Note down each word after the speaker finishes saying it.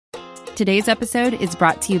Today's episode is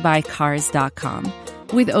brought to you by Cars.com.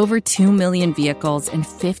 With over 2 million vehicles and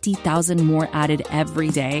 50,000 more added every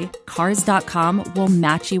day, Cars.com will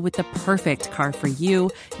match you with the perfect car for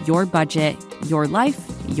you, your budget, your life,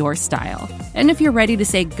 your style. And if you're ready to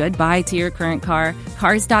say goodbye to your current car,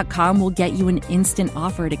 Cars.com will get you an instant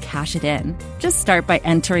offer to cash it in. Just start by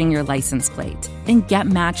entering your license plate and get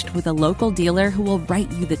matched with a local dealer who will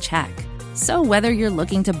write you the check. So whether you're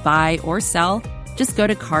looking to buy or sell, just go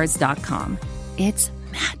to Cars.com. It's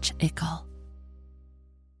magical.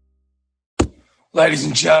 Ladies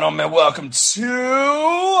and gentlemen, welcome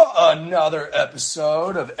to another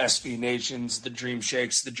episode of SB Nation's The Dream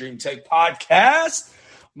Shakes, The Dream Take podcast.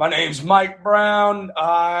 My name's Mike Brown.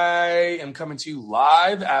 I am coming to you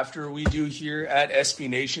live after we do here at SB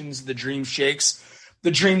Nation's The Dream Shakes,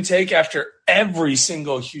 The Dream Take after every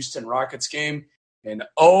single Houston Rockets game. And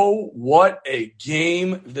oh, what a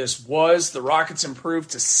game this was. The Rockets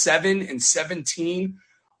improved to 7-17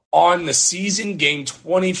 on the season, game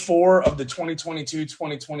 24 of the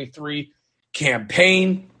 2022-2023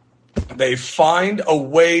 campaign. They find a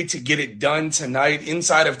way to get it done tonight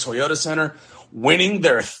inside of Toyota Center, winning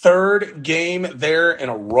their third game there in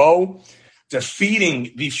a row,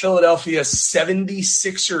 defeating the Philadelphia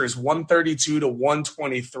 76ers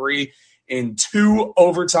 132-123 in two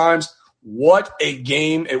overtimes. What a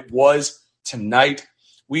game it was tonight.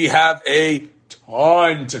 We have a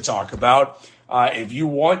ton to talk about. If you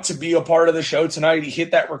want to be a part of the show tonight,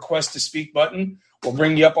 hit that request to speak button. We'll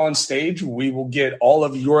bring you up on stage. We will get all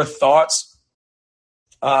of your thoughts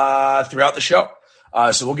throughout the show.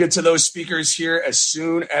 So we'll get to those speakers here as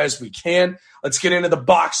soon as we can. Let's get into the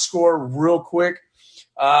box score real quick.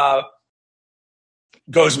 Goes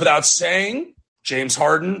without saying, James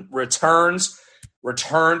Harden returned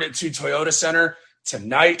to Toyota Center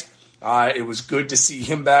tonight. It was good to see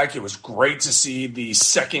him back. It was great to see the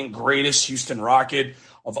second greatest Houston Rocket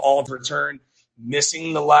of all return,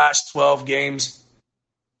 missing the last 12 games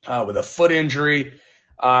with a foot injury.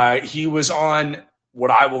 He was on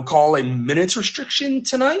what I will call a minutes restriction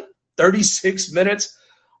tonight, 38 minutes,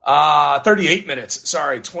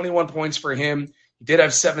 21 points for him. He did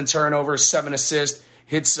have 7 turnovers, 7 assists,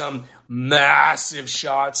 hit some massive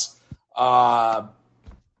shots down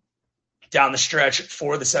the stretch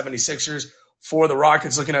for the 76ers. For the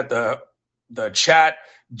Rockets, looking at the chat,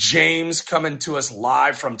 James coming to us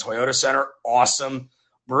live from Toyota Center. Awesome.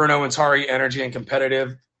 Bruno and Tari energy and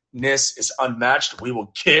competitiveness is unmatched. We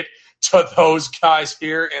will get to those guys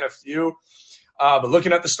here in a few. But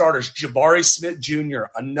looking at the starters, Jabari Smith Jr.,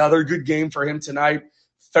 another good game for him tonight.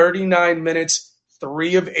 39 minutes,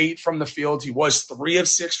 3 of 8 from the field. He was 3 of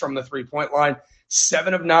 6 from the three-point line,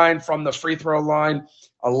 7 of 9 from the free throw line,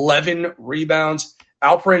 11 rebounds.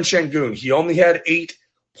 Alperen Şengün, he only had 8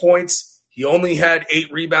 points. He only had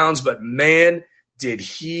 8 rebounds, but man, did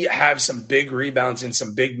he have some big rebounds in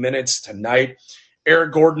some big minutes tonight.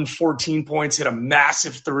 Eric Gordon, 14 points, hit a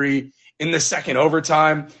massive 3 in the second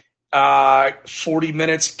overtime. 40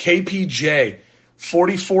 minutes. KPJ,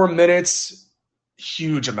 44 minutes,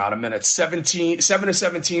 huge amount of minutes. 7 of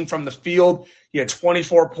 17 from the field. He had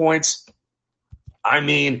 24 points. I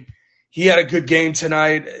mean, he had a good game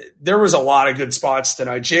tonight. There was a lot of good spots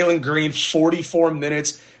tonight. Jalen Green, 44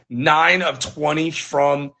 minutes, 9 of 20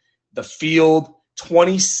 from the field,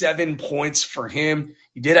 27 points for him.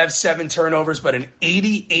 He did have 7 turnovers, but an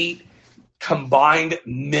 88 combined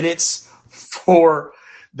minutes for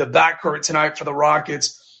the backcourt tonight for the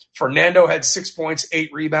Rockets. Fernando had 6 points,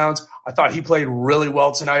 8 rebounds. I thought he played really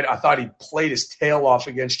well tonight. I thought he played his tail off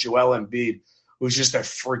against Joel Embiid, who's just a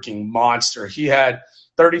freaking monster. He had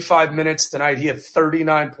 35 minutes tonight. He had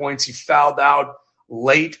 39 points. He fouled out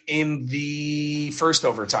late in the first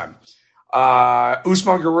overtime.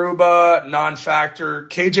 Usman Garuba, non-factor.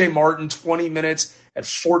 KJ Martin, 20 minutes at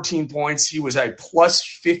 14 points. He was a plus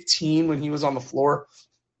 15 when he was on the floor.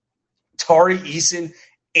 Tari Eason,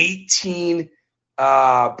 18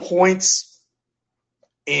 points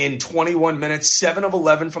in 21 minutes, 7 of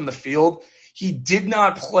 11 from the field. He did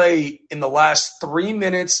not play in the last 3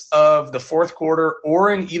 minutes of the fourth quarter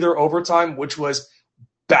or in either overtime, which was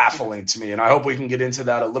baffling to me. And I hope we can get into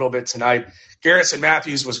that a little bit tonight. Garrison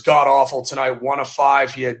Matthews was god-awful tonight, 1 of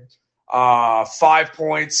 5. He had 5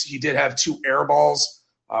 points. He did have 2 air balls,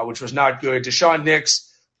 which was not good. Deshaun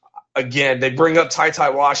Nix, again, they bring up Ty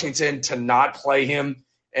Washington to not play him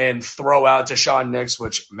and throw out Deshaun Nix,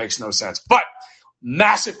 which makes no sense. But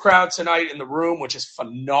massive crowd tonight in the room, which is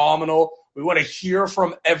phenomenal. We want to hear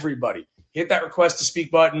from everybody. Hit that request to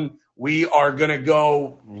speak button. We are going to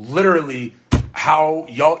go literally how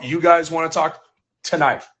you guys want to talk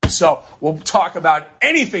tonight. So we'll talk about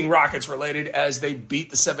anything Rockets related as they beat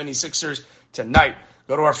the 76ers tonight.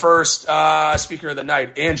 Go to our first speaker of the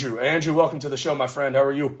night, Andrew. Andrew, welcome to the show, my friend. How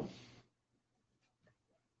are you?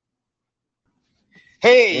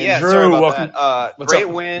 Hey, Andrew, yeah, sorry about welcome. that. Great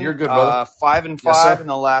win. You're good, brother. 5-5 in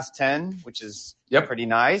the last 10, which is pretty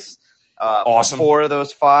nice. Awesome. 4 of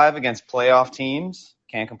those 5 against playoff teams.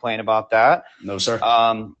 Can't complain about that. No, sir.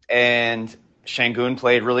 And Şengün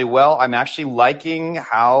played really well. I'm actually liking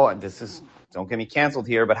how don't get me canceled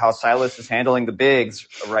here, but how Silas is handling the bigs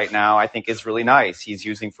right now, I think is really nice. He's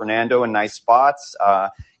using Fernando in nice spots.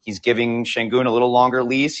 He's giving Şengün a little longer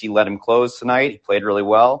leash. He let him close tonight. He played really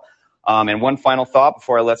well. And one final thought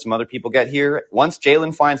before I let some other people get here. Once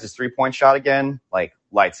Jalen finds his 3-point shot again,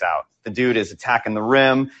 lights out. The dude is attacking the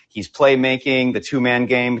rim. He's playmaking. The 2-man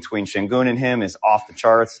game between Şengün and him is off the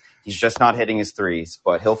charts. He's just not hitting his threes,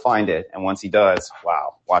 but he'll find it. And once he does,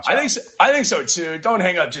 wow, watch out. I think so too. Don't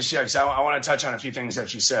hang up just yet because I want to touch on a few things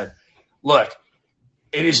that you said. Look,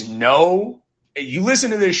 you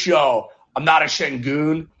listen to this show, I'm not a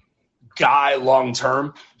Şengün guy long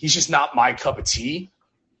term. He's just not my cup of tea.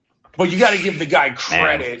 But you got to give the guy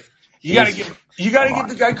credit. Man, you got to give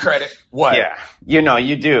the guy credit. What? Yeah,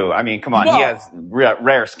 you do. I mean, come on. Well, he has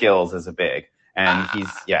rare skills as a big, and he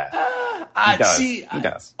does. He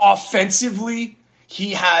does. Offensively,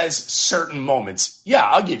 he has certain moments. Yeah,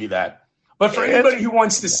 I'll give you that. But for anybody who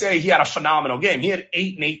wants to say he had a phenomenal game, he had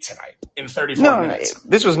 8 and 8 tonight in 34 minutes.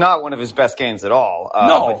 This was not one of his best games at all.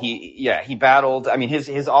 No, but he battled. I mean,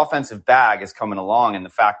 his offensive bag is coming along, and the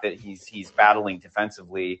fact that he's battling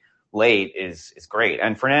defensively late is great.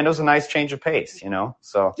 And Fernando's a nice change of pace,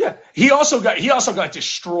 So yeah, he also got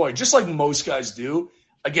destroyed, just like most guys do,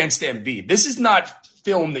 against Embiid. This is not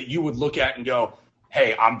film that you would look at and go,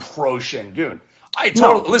 "Hey, I'm pro Şengün." I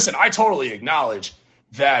totally acknowledge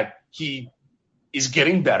that he is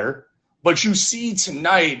getting better, but you see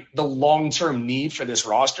tonight the long-term need for this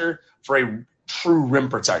roster for a true rim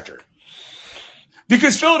protector.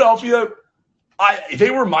 Because Philadelphia, they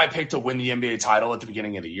were my pick to win the NBA title at the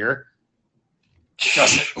beginning of the year.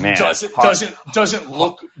 Doesn't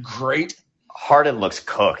look great. Harden looks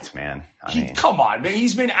cooked, man. Come on, man.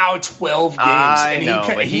 He's been out 12 games.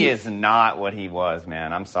 But he is not what he was,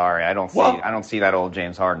 man. I'm sorry. I don't see that old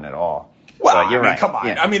James Harden at all. Well, you're right. Come on.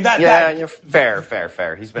 Yeah. I mean that. You're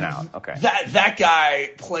fair. He's been out. Okay. That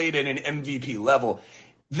guy played at an MVP level.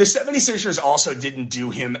 The 76ers also didn't do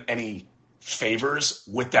him any favors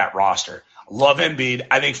with that roster. Love Embiid.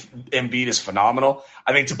 I think Embiid is phenomenal.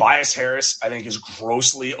 I think Tobias Harris, is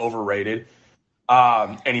grossly overrated.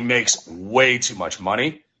 And he makes way too much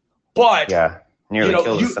money. But nearly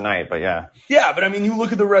killed us tonight, but yeah. Yeah, but you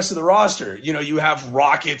look at the rest of the roster. You have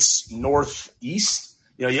Rockets Northeast.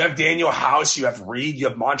 You have Daniel House, you have Reed, you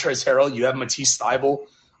have Montrezl Harrell, you have Matisse Thybulle,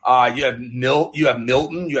 you have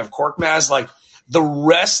Milton, you have Korkmaz. The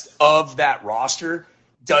rest of that roster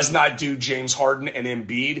does not do James Harden and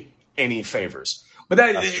Embiid any favors. But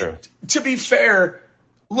that's true. To be fair,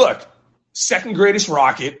 look, second greatest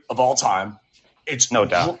Rocket of all time. It's no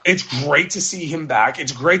doubt. It's great to see him back.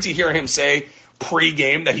 It's great to hear him say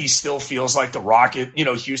pre-game that he still feels like the Rocket,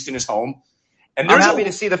 Houston is home. And I'm happy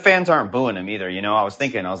to see the fans aren't booing him either. I was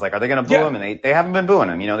like, are they going to boo him? And they haven't been booing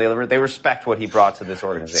him. They respect what he brought to this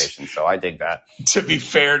organization. So I dig that. To be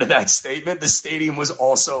fair to that statement, the stadium was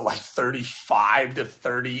also 35 to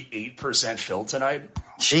 38% filled tonight.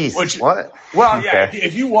 Jeez, what? Well, okay. Yeah,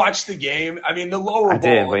 if you watch the game, the lower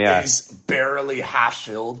bowl is barely half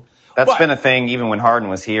filled. That's been a thing even when Harden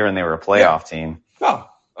was here and they were a playoff team. No,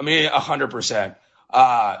 100%.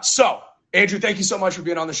 So, Andrew, thank you so much for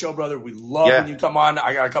being on the show, brother. We love when you come on.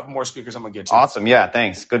 I got a couple more speakers I'm going to get to. Awesome. Yeah,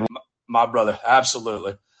 thanks. Good. My brother.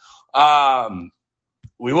 Absolutely.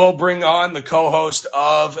 We will bring on the co-host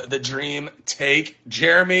of The Dream Take,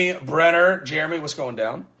 Jeremy Brenner. Jeremy, what's going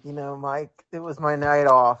down? Mike, it was my night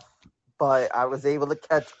off, but I was able to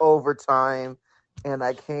catch overtime, and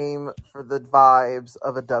I came for the vibes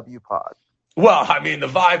of a W pod. Well, the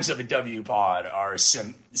vibes of a W pod are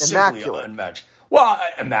simply unmatched. Well,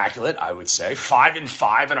 immaculate, I would say.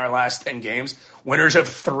 5-5 in our last 10 games. Winners of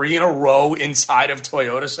 3 in a row inside of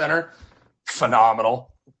Toyota Center.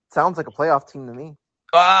 Phenomenal. Sounds like a playoff team to me.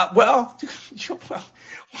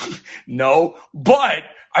 No. But,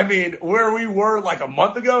 where we were a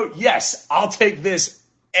month ago, yes, I'll take this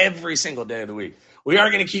every single day of the week. We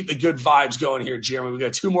are going to keep the good vibes going here, Jeremy. We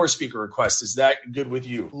got 2 more speaker requests. Is that good with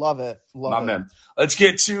you? Love it. Man. Let's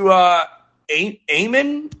get to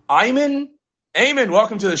Ayman. Ayman,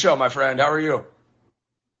 welcome to the show, my friend. How are you?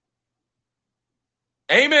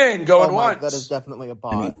 Ayman, going once. That is definitely a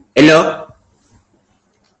bot. Hello?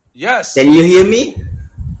 Yes. Can you hear me?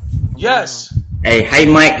 Yes. Hey, hi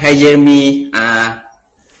Mike, hi Jeremy.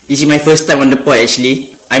 This is my first time on the pod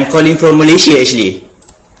actually. I'm calling from Malaysia actually.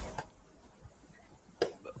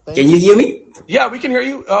 Can you hear me? Yeah, we can hear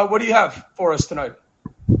you. What do you have for us tonight?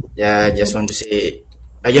 Yeah, I just want to say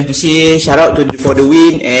shout out for the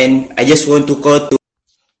win, and I just want to call to.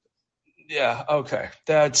 Yeah, okay.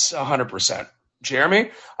 That's 100%. Jeremy,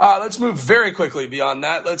 let's move very quickly beyond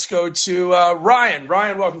that. Let's go to Ryan.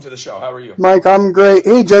 Ryan, welcome to the show. How are you? Mike, I'm great.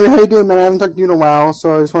 Hey, Jerry, how you doing, man? I haven't talked to you in a while,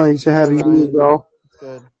 so I just wanted to say happy to you as well.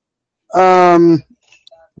 Good.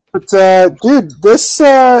 Dude, this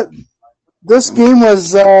game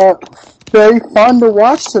was very fun to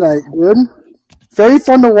watch tonight, dude. Very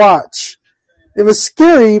fun to watch. It was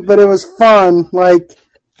scary, but it was fun. Like,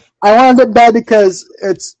 I wanted it bad because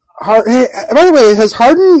it's hard. Hey, by the way, has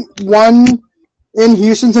Harden won in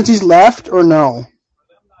Houston since he's left, or no?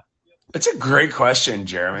 It's a great question,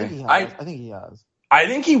 Jeremy. I think he has. I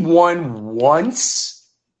think he won once.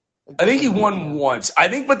 I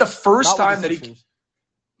think, but the first time that he...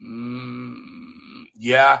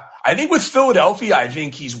 yeah. I think with Philadelphia, I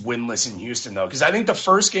think he's winless in Houston, though, because I think the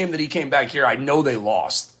first game that he came back here, I know they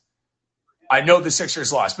lost. I know the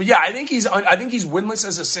Sixers lost. But, yeah, I think he's winless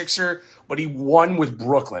as a Sixer, but he won with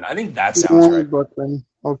Brooklyn. I think that sounds right. Brooklyn.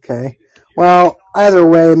 Okay. Well, either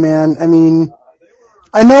way, man, I mean,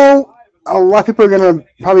 I know a lot of people are going to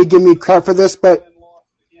probably give me crap for this, but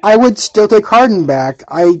I would still take Harden back.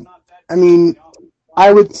 I'd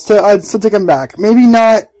still take him back. Maybe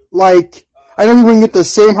not like, I know we wouldn't get the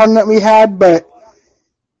same Harden that we had, but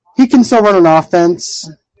he can still run an offense.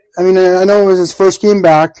 I mean, I know it was his first game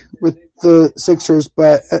back with the Sixers,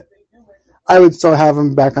 but I would still have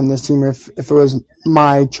him back on this team if it was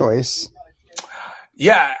my choice.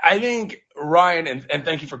 Yeah, I think, Ryan, and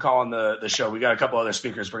thank you for calling the show. We got a couple other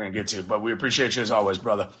speakers we're going to get to, but we appreciate you as always,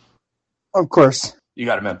 brother. Of course. You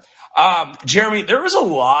got it, man. Jeremy, there was a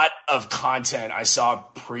lot of content I saw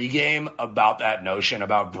pregame about that notion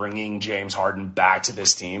about bringing James Harden back to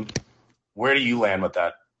this team. Where do you land with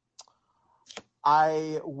that?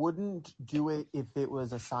 I wouldn't do it if it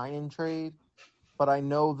was a sign-in trade, but I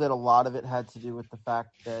know that a lot of it had to do with the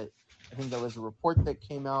fact that I think there was a report that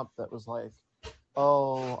came out that was like,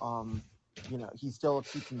 he still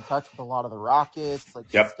keeps in touch with a lot of the Rockets.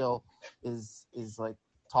 Like, he still is like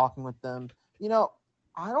talking with them. I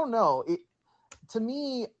don't know. To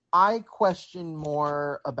me, I question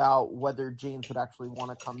more about whether James would actually want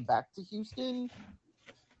to come back to Houston.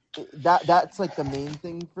 That's like the main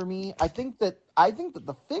thing for me. I think that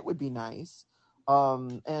the fit would be nice.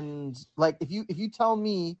 And like if you tell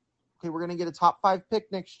me, okay, we're gonna get a top 5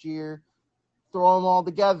 pick next year, throw them all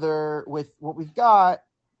together with what we've got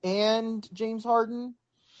and James Harden,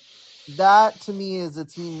 that to me is a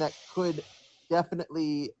team that could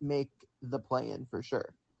definitely make the play-in for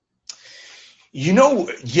sure.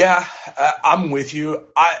 I'm with you.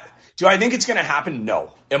 Do I think it's going to happen?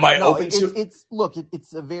 No. Am I open to? It's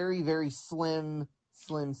a very, very slim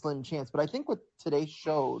chance. But I think what today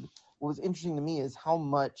showed, what was interesting to me is how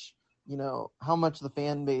much the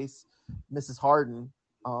fan base misses Harden.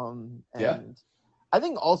 I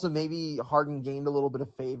think also maybe Harden gained a little bit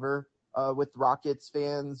of favor with Rockets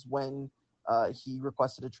fans when he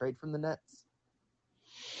requested a trade from the Nets.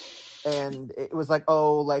 And it was like,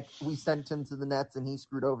 we sent him to the Nets and he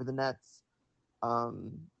screwed over the Nets.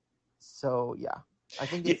 So yeah, I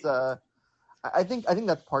think it's I think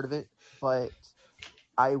that's part of it. But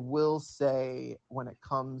I will say when it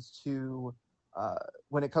comes to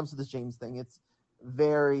this James thing, it's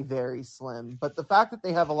very, very slim. But the fact that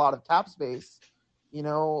they have a lot of cap space,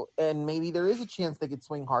 and maybe there is a chance they could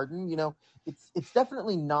swing Harden, it's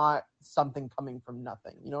definitely not something coming from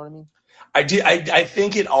nothing. You know what I mean? I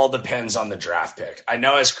think it all depends on the draft pick. I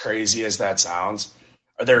know, as crazy as that sounds,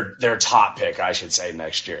 or their top pick, I should say,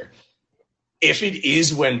 next year. If it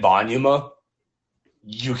is Wembanyama,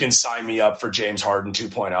 you can sign me up for James Harden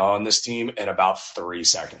 2.0 on this team in about 3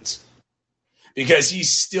 seconds. Because he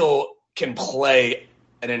still can play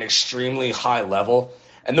at an extremely high level.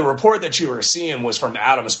 And the report that you were seeing was from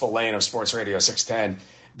Adam Spillane of Sports Radio 610,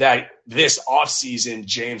 that this offseason,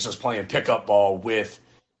 James was playing pickup ball with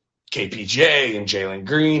KPJ and Jalen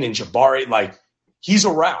Green and Jabari. Like, he's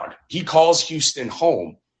around. He calls Houston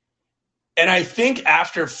home. And I think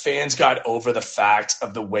after fans got over the fact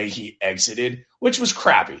of the way he exited, which was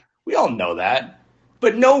crappy, we all know that,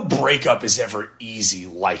 but no breakup is ever easy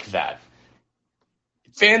like that.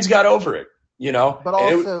 Fans got over it, But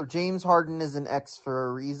also, James Harden is an X for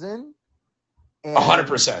a reason.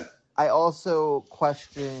 100%. I also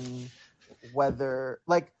question whether,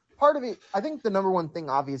 part of it, I think the number one thing,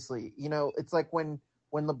 obviously, it's like when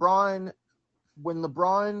LeBron when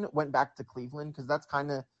LeBron went back to Cleveland, because that's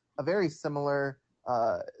kind of a very similar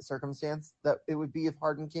circumstance that it would be if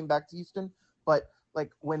Harden came back to Houston. But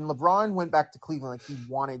like when LeBron went back to Cleveland,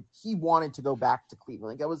 like he wanted to go back to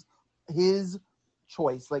Cleveland. Like that was his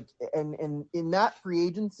choice. Like and in that free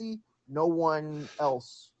agency, no one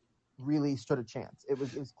else really stood a chance. It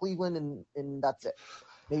was Cleveland and that's it.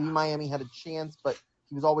 Maybe Miami had a chance, but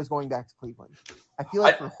he was always going back to Cleveland. I feel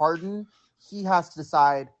like for Harden, he has to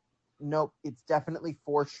decide, nope, it's definitely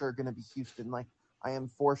for sure going to be Houston. Like, I am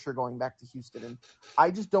for sure going back to Houston. And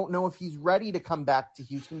I just don't know if he's ready to come back to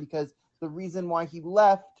Houston because the reason why he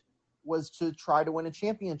left was to try to win a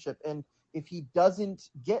championship. And if he doesn't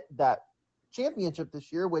get that championship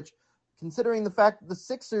this year, which considering the fact that the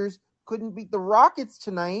Sixers couldn't beat the Rockets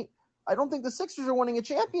tonight, I don't think the Sixers are winning a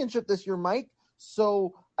championship this year, Mike.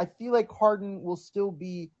 So I feel like Harden will still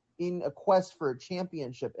be in a quest for a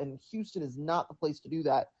championship, and Houston is not the place to do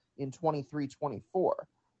that in 23-24.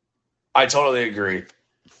 I totally agree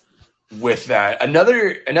with that.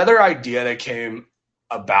 Another idea that came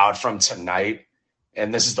about from tonight,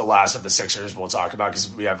 and this is the last of the Sixers we'll talk about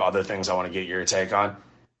because we have other things I want to get your take on.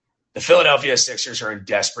 The Philadelphia Sixers are in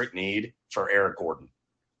desperate need for Eric Gordon.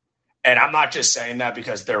 And I'm not just saying that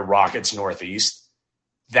because they're Rockets Northeast.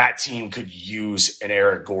 That team could use an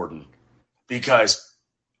Eric Gordon because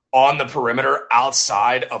on the perimeter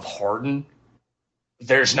outside of Harden,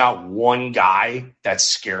 there's not one guy that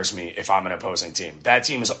scares me if I'm an opposing team. That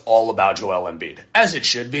team is all about Joel Embiid, as it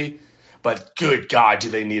should be. But good God, do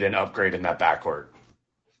they need an upgrade in that backcourt?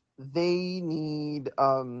 They need,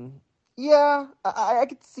 I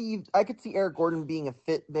could see Eric Gordon being a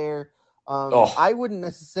fit there. I wouldn't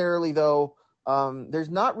necessarily though. There's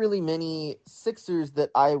not really many Sixers that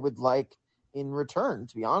I would like in return,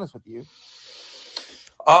 to be honest with you.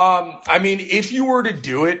 I mean, if you were to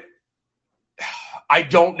do it, I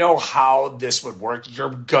don't know how this would work.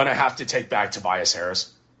 You're going to have to take back Tobias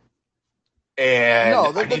Harris. And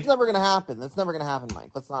no, that's never going to happen. That's never going to happen,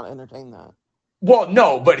 Mike. Let's not entertain that. Well,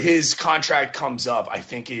 no, but his contract comes up. I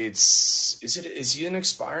think is he an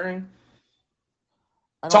expiring?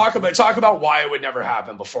 Talk about why it would never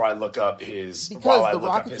happen before I look up his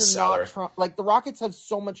salary. The Rockets have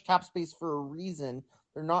so much cap space for a reason.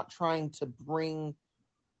 They're not trying to bring.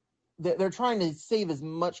 They're trying to save as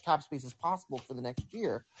much cap space as possible for the next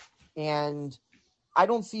year, and I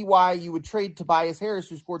don't see why you would trade Tobias Harris,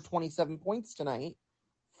 who scored 27 points tonight,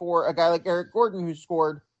 for a guy like Eric Gordon, who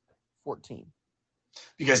scored 14.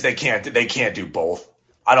 Because they can't do both.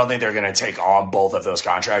 I don't think they're going to take on both of those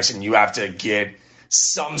contracts, and you have to get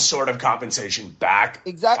some sort of compensation back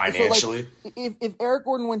financially. So if Eric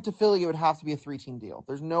Gordon went to Philly, it would have to be a 3-team deal.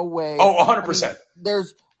 There's no way. Oh, 100%.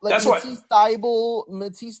 There's Matisse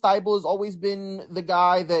Thybulle has always been the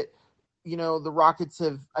guy that, the Rockets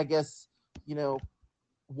have, I guess,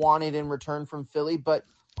 wanted in return from Philly. But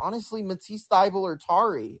honestly, Matisse Thybulle or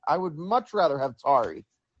Tari, I would much rather have Tari.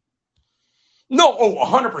 No,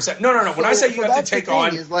 100%. No. When I say you have to take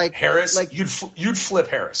on Harris, you'd flip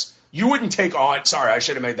Harris. You wouldn't take on. Sorry, I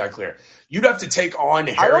should have made that clear. You'd have to take on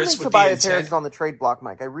Harris. I don't think with Tobias the Harris is on the trade block,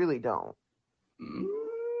 Mike. I really don't.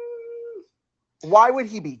 Why would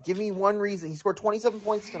he be? Give me one reason. He scored 27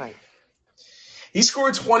 points tonight. He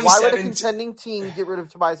scored 27. Why would a contending team get rid of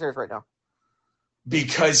Tobias Harris right now?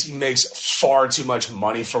 Because he makes far too much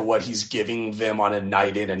money for what he's giving them on a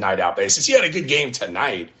night in and night out basis. He had a good game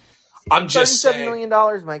tonight. I'm just saying. $37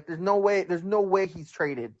 million, Mike. There's no way he's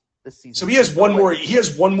traded this season. So he has one more. He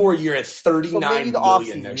has one more year at $39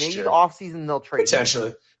 million next year. Maybe the offseason they'll trade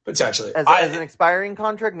him. Potentially. As an expiring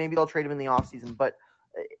contract, maybe they'll trade him in the offseason. But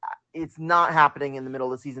it's not happening in the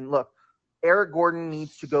middle of the season. Look, Eric Gordon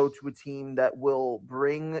needs to go to a team that will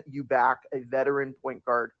bring you back a veteran point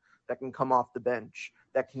guard that can come off the bench,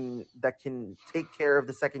 that can take care of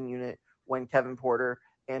the second unit when Kevin Porter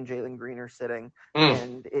and Jalen Green are sitting.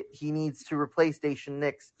 And he needs to replace Daishen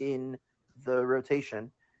Nix in the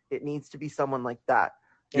rotation. It needs to be someone like that.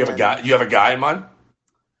 You have a guy in mind?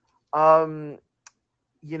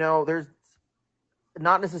 There's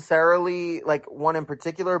not necessarily like one in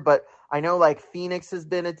particular, but I know like Phoenix has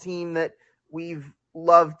been a team that we've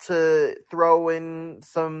loved to throw in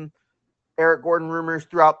some Eric Gordon rumors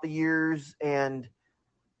throughout the years, and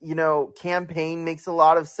campaign makes a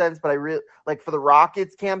lot of sense, but I really like for the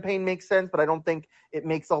Rockets, campaign makes sense, but I don't think it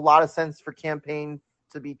makes a lot of sense for campaign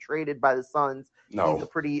to be traded by the Suns. No. He's a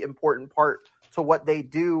pretty important part to what they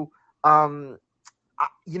do. There's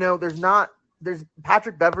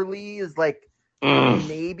Patrick Beverly is like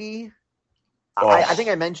maybe. I think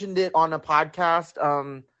I mentioned it on a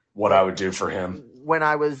podcast. What I would do for him when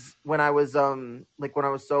I was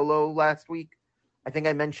solo last week. I think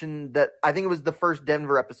I mentioned that. I think it was the first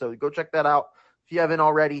Denver episode. Go check that out if you haven't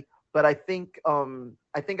already. But I think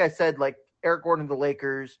I said like Eric Gordon to the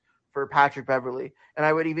Lakers for Patrick Beverley, and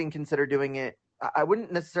I would even consider doing it. I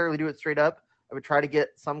wouldn't necessarily do it straight up. I would try to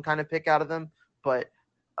get some kind of pick out of them. But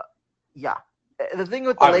yeah, the thing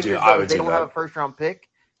with the Lakers though is they don't have a first round pick,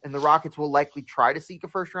 and the Rockets will likely try to seek a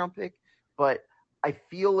first round pick. But I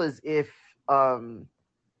feel as if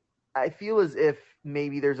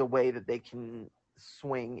maybe there's a way that they can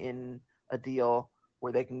swing in a deal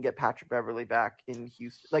where they can get Patrick Beverley back in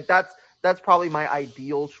Houston. Like that's probably my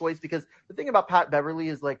ideal choice, because the thing about Pat Beverley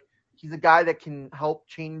is like he's a guy that can help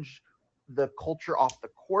change the culture off the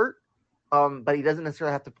court, but he doesn't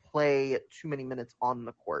necessarily have to play too many minutes on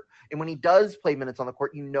the court. And when he does play minutes on the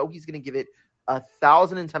court, you know he's going to give it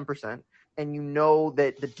 1,010%, and you know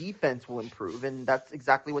that the defense will improve, and that's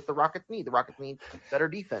exactly what the Rockets need. The Rockets need better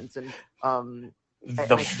defense, and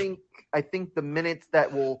I think the minutes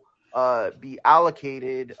that will be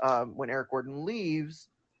allocated when Eric Gordon leaves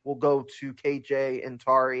will go to KJ and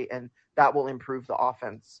Tari, and that will improve the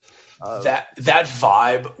offense. That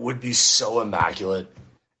vibe would be so immaculate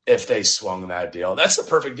if they swung that deal. That's the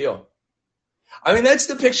perfect deal. I mean, that's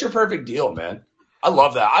the picture perfect deal, man. I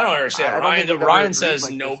love that. I don't understand. Ryan says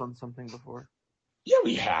like no. On something before. Yeah,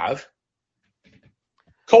 we have.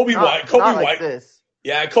 Kobe White. Like this.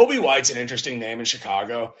 Yeah, Kobe White's an interesting name in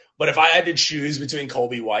Chicago. But if I had to choose between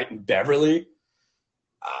Kobe White and Beverley,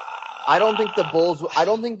 I don't think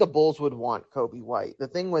the Bulls would want Kobe White. The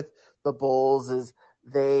thing with the Bulls is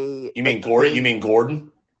they. You mean Gordon? You mean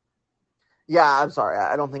Gordon? Yeah, I'm sorry.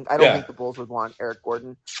 I don't think the Bulls would want Eric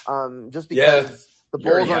Gordon. Just because the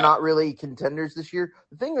Bulls are not really contenders this year.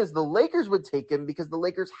 The thing is, the Lakers would take him because the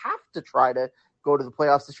Lakers have to try to go to the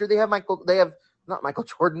playoffs this year. They have not Michael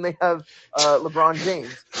Jordan. They have LeBron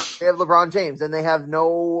James. They have LeBron James, and they have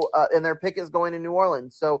and their pick is going to New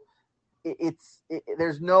Orleans. So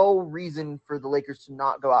there's no reason for the Lakers to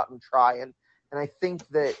not go out and try. And I think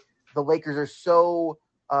that the Lakers are so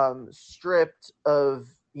stripped of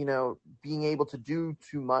being able to do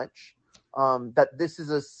too much that this is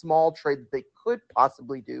a small trade that they could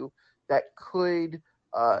possibly do that could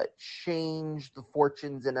change the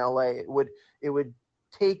fortunes in LA. It would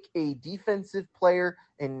take a defensive player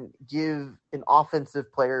and give an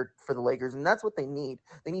offensive player for the Lakers, and that's what they need.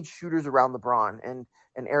 They need shooters around LeBron, and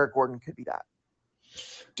Eric Gordon could be that.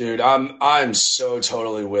 Dude, I'm so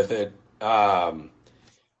totally with it. But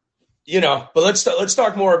let's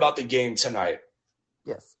talk more about the game tonight.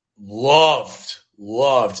 Yes. Loved a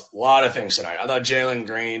lot of things tonight. I thought Jalen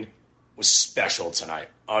Green was special tonight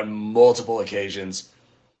on multiple occasions.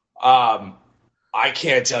 I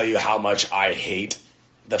can't tell you how much I hate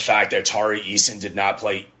the fact that Tari Eason did not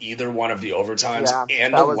play either one of the overtimes. Yeah,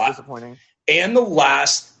 that was disappointing. And the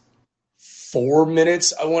last 4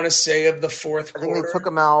 minutes, I want to say, of the fourth quarter. I think they took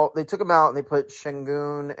him out. They took him out and they put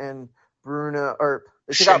Şengün and Bruno, or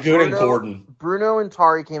they took out Şengün and Gordon. Bruno and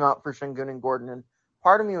Tari came out for Şengün and Gordon, and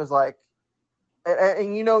part of me was like,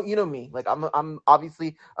 and you know me, like I'm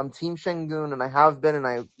obviously Team Şengün, and I have been and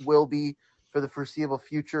I will be for the foreseeable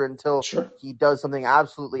future until he does something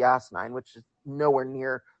absolutely asinine, which is nowhere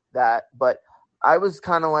near that. But I was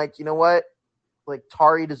kind of like, you know what, like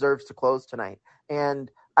Tari deserves to close tonight,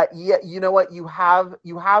 and you know what, you have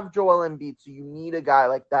Joel Embiid, so you need a guy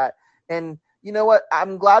like that. And you know what,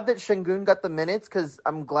 I'm glad that Şengün got the minutes, because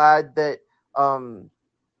I'm glad that I'm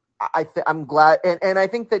glad, and I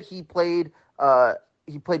think that he played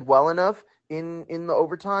well enough in the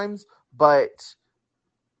overtimes, but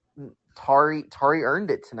Tari earned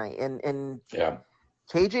it tonight, and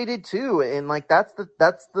KJ did too, and like that's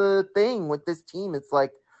the thing with this team. It's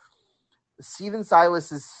like Steven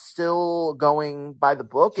Silas is still going by the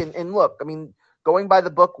book, and look, I mean, going by the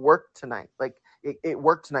book worked tonight. Like it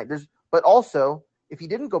worked tonight. But also, if he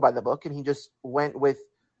didn't go by the book and he just went with,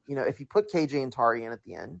 if he put KJ and Tari in at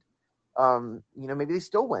the end, maybe they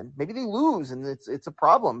still win. Maybe they lose, and it's a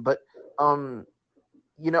problem. But we're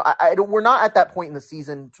not at that point in the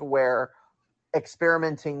season to where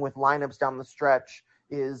experimenting with lineups down the stretch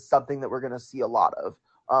is something that we're going to see a lot of.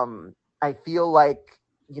 I feel like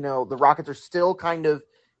the Rockets are still kind of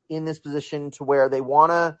in this position to where they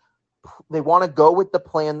want to go with the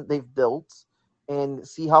plan that they've built and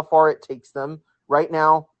see how far it takes them. Right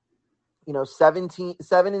now,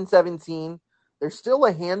 7-17. There's still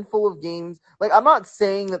a handful of games. Like, I'm not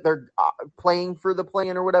saying that they're playing for the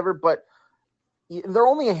play-in or whatever, but they're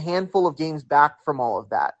only a handful of games back from all of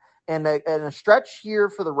that. And a stretch here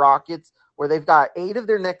for the Rockets where they've got 7 of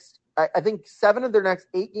their next 8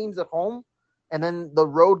 games at home, and then the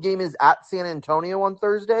road game is at San Antonio on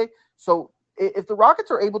Thursday. So if the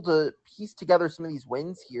Rockets are able to piece together some of these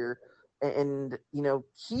wins here and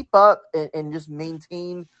keep up and just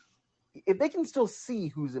maintain, if they can still see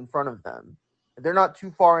who's in front of them, if they're not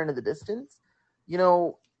too far into the distance,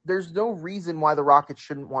 there's no reason why the Rockets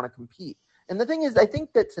shouldn't want to compete. And the thing is, I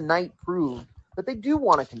think that tonight proved that they do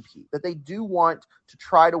want to compete, that they do want to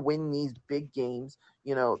try to win these big games.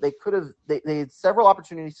 They could have, they had several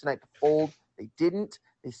opportunities tonight to fold. They didn't.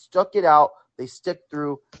 They stuck it out. They stick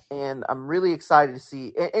through. And I'm really excited to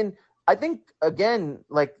see. And I think, again,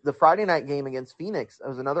 like the Friday night game against Phoenix, that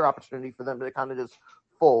was another opportunity for them to kind of just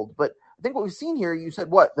fold. But I think what we've seen here, you said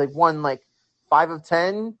what? They've won like 5 of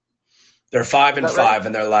 10? They're 5-5 right?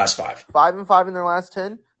 In their last 5. 5-5 in their last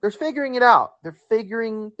 10. They're figuring it out. They're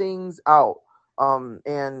figuring things out.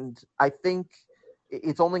 And I think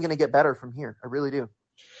it's only going to get better from here. I really do.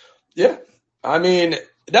 Yeah. I mean,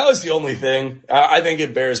 that was the only thing. I think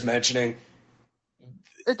it bears mentioning.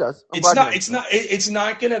 It does. It's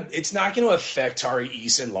not gonna affect Tari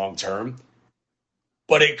Eason long term,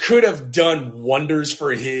 but it could have done wonders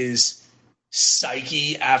for his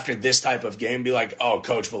psyche after this type of game. Be like, oh,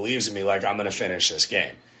 coach believes in me. Like, I'm gonna finish this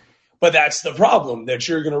game. But that's the problem that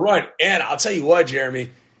you're gonna run. And I'll tell you what,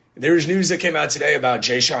 Jeremy, there's news that came out today about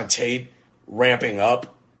Jayshawn Tate ramping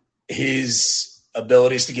up his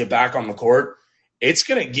abilities to get back on the court. It's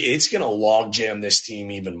gonna log jam this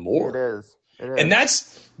team even more. It is. And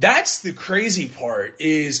that's the crazy part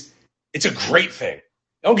is it's a great thing.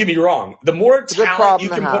 Don't get me wrong. The more talent you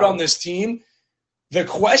can put on this team, the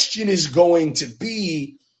question is going to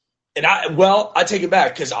be, and I take it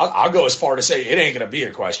back because I'll go as far to say it ain't going to be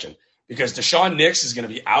a question because Deshaun Nix is going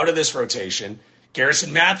to be out of this rotation.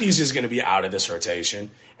 Garrison Matthews is going to be out of this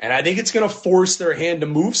rotation. And I think it's going to force their hand to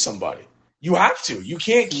move somebody. You have to. You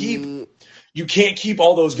can't keep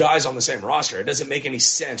all those guys on the same roster. It doesn't make any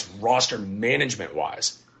sense roster management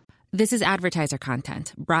wise. This is advertiser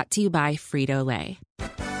content brought to you by Frito-Lay.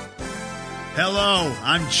 Hello,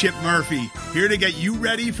 I'm Chip Murphy, here to get you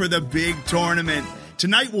ready for the big tournament.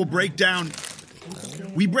 Tonight we'll break down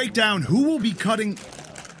who will be cutting.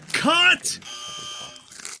 Cut!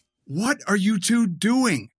 What are you two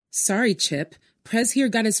doing? Sorry, Chip. Prez here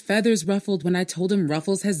got his feathers ruffled when I told him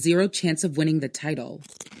Ruffles has 0 chance of winning the title.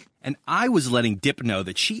 And I was letting Dip know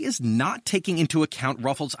that she is not taking into account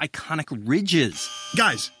Ruffles' iconic ridges.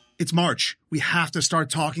 Guys, it's March. We have to start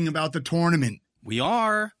talking about the tournament. We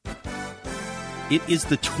are. It is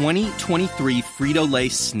the 2023 Frito-Lay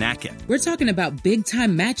Snack It. We're talking about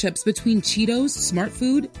big-time matchups between Cheetos, Smart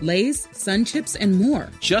Food, Lay's, Sun Chips, and more.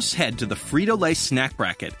 Just head to the Frito-Lay Snack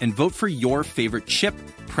Bracket and vote for your favorite chip,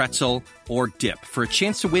 pretzel, or dip for a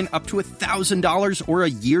chance to win up to $1,000 or a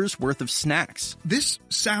year's worth of snacks. This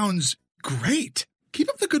sounds great. Keep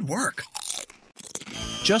up the good work.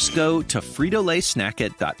 Just go to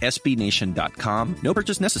fritolaysnackit.sbnation.com. No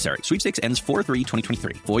purchase necessary. Sweepstakes ends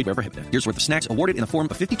 4/3/2023. Void where prohibited. Year's worth of snacks awarded in the form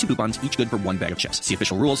of 52 coupons, each good for 1 bag of chips. See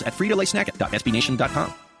official rules at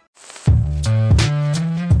fritolaysnackit.sbnation.com.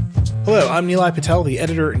 Hello, I'm Nilay Patel, the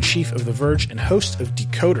editor-in-chief of The Verge and host of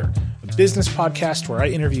Decoder, a business podcast where I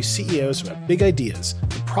interview CEOs about big ideas,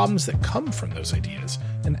 the problems that come from those ideas,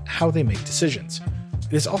 and how they make decisions.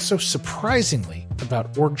 It is also surprisingly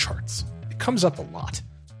about org charts. It comes up a lot.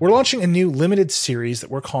 We're launching a new limited series that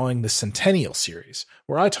we're calling the Centennial Series,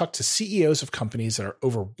 where I talk to CEOs of companies that are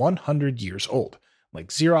over 100 years old, like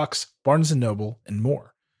Xerox, Barnes & Noble, and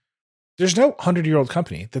more. There's no 100-year-old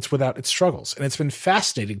company that's without its struggles, and it's been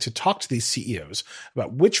fascinating to talk to these CEOs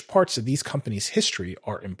about which parts of these companies' history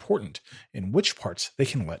are important and which parts they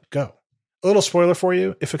can let go. A little spoiler for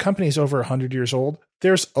you, if a company is over 100 years old,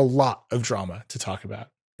 there's a lot of drama to talk about.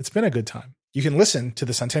 It's been a good time. You can listen to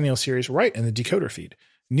the Centennial Series right in the Decoder feed.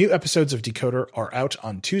 New episodes of Decoder are out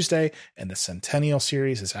on Tuesday, and the Centennial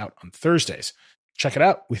Series is out on Thursdays. Check it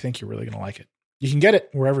out. We think you're really going to like it. You can get it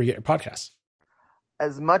wherever you get your podcasts.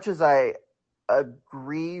 As much as I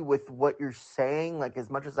agree with what you're saying, like as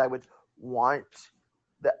much as I would want,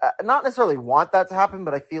 not necessarily want that to happen,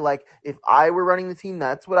 but I feel like if I were running the team,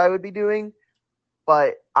 that's what I would be doing.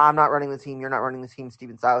 But I'm not running the team. You're not running the team.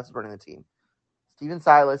 Steven Silas is running the team. Steven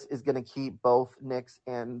Silas is going to keep both Nix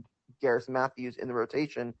and Garrison Matthews in the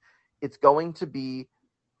rotation. It's going to be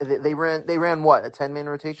they ran what, a 10-man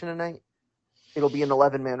rotation tonight? It'll be an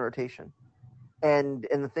 11-man rotation. And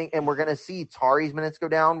we're going to see Tari's minutes go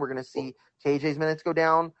down. We're going to see KJ's minutes go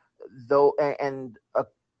down, though, and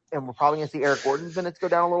we're probably going to see Eric Gordon's minutes go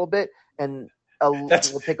down a little bit. And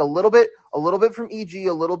we'll take a little bit from EG,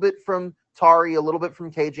 a little bit from Tari, a little bit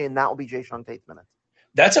from KJ, and that will be Jayshawn Tate's minutes.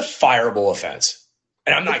 That's a fireable offense,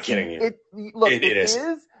 and I'm not kidding you. It is.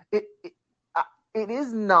 It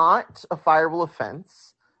is not a fireable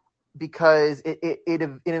offense, because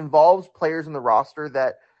it involves players in the roster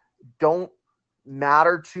that don't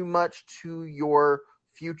matter too much to your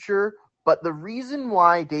future. But the reason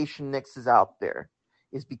why Daishen Nix is out there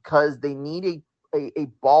is because they need a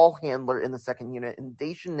ball handler in the second unit, and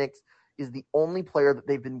Daishen Nix is the only player that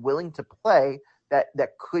they've been willing to play that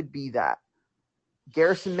could be that.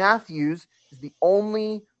 Garrison Matthews is the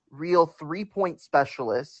only real 3-point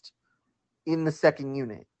specialist in the second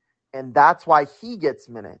unit, and that's why he gets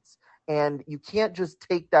minutes. And you can't just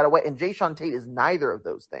take that away. And Jayshawn Tate is neither of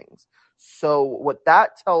those things. So what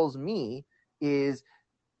that tells me is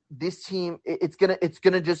this team, it's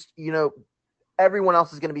gonna just, everyone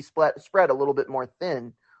else is gonna be spread a little bit more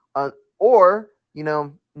thin, or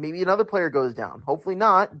maybe another player goes down. Hopefully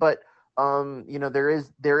not, but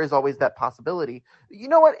there is always that possibility. You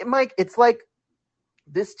know what, Mike? It's like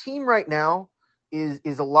this team right now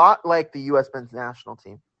is a lot like the U.S. men's national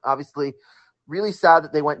team. Obviously, really sad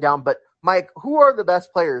that they went down. But Mike, who are the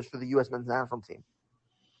best players for the U.S. men's national team?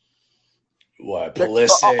 What?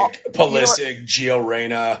 Pulisic, Gio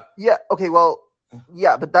Reyna. Yeah. Okay. Well,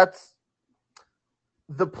 yeah, but that's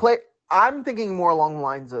the play. I'm thinking more along the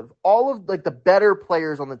lines of all of the better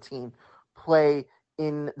players on the team play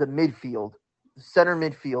in the midfield, center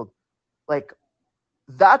midfield.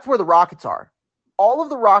 That's where the Rockets are. All of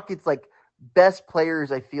the Rockets, best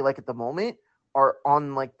players, I feel like at the moment are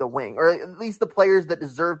on the wing, or at least the players that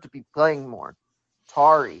deserve to be playing more.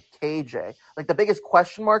 Tari, KJ, the biggest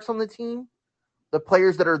question marks on the team, the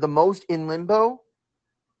players that are the most in limbo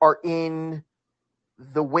are in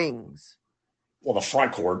the wings. Well, the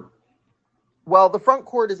front court. Well, the front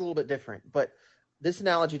court is a little bit different, but this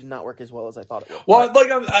analogy did not work as well as I thought it would. Well,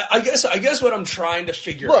 I guess what I'm trying to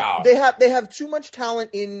figure out. They have too much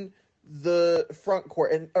talent in the front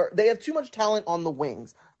court, or they have too much talent on the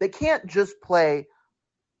wings. They can't just play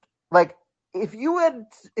if you had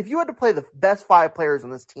to play the best 5 players on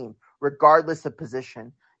this team, regardless of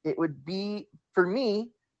position, it would be, for me,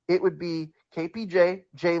 it would be KPJ,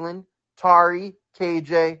 Jalen, Tari,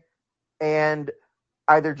 KJ, and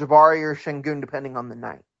either Jabari or Şengün, depending on the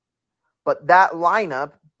night. But that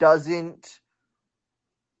lineup doesn't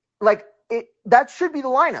that should be the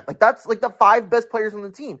lineup. That's the 5 best players on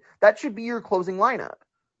the team. That should be your closing lineup.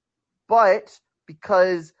 But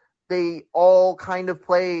because they all kind of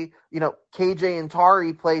play, KJ and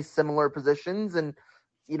Tari play similar positions, and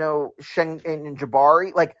Sheng and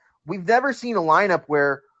Jabari, we've never seen a lineup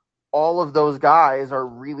where all of those guys are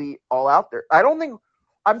really all out there.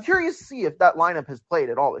 I'm curious to see if that lineup has played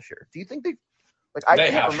at all this year. Do you think I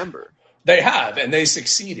can't remember. They have, and they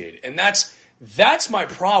succeeded. And that's my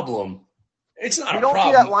problem. It's not a problem.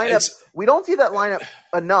 We don't see that lineup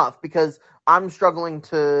enough, because I'm struggling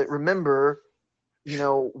to remember,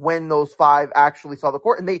 when those 5 actually saw the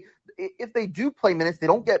court. And if they do play minutes, they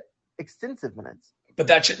don't get extensive minutes. But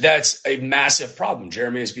that's a massive problem,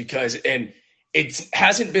 Jeremy, is because, and it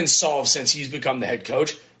hasn't been solved since he's become the head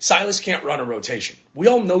coach. Silas can't run a rotation. We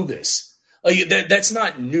all know this. That's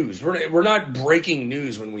not news. We're not breaking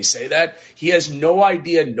news when we say that. He has no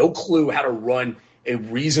idea, no clue how to run a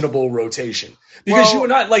reasonable rotation. Because you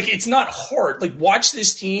and I, it's not hard. Watch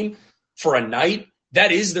this team for a night.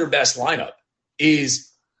 That is their best lineup.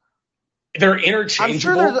 They're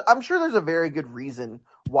interchangeable. I'm sure there's a very good reason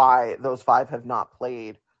why those 5 have not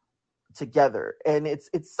played together. And it's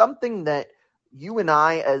something that you and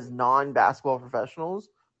I, as non-basketball professionals,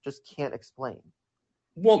 just can't explain.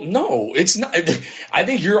 Well, no, it's not. I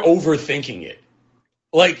think you're overthinking it.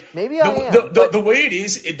 Maybe I am. The way it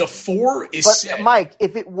is, the 4 is set. Mike,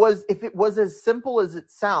 if it was as simple as it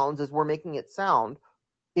sounds, as we're making it sound,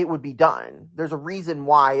 it would be done. There's a reason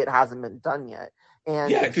why it hasn't been done yet,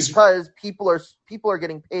 and it's because people are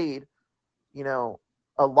getting paid,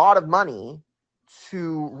 a lot of money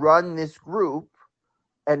to run this group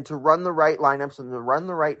and to run the right lineups and to run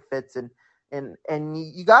the right fits, and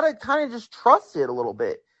you got to kind of just trust it a little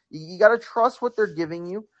bit. You got to trust what they're giving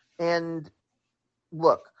you. And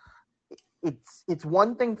look, it's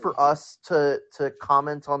one thing for us to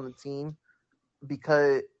comment on the team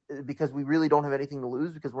because we really don't have anything to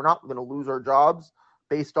lose, because we're not going to lose our jobs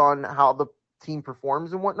based on how the team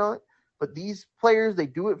performs and whatnot. But these players, they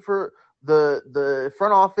do it for the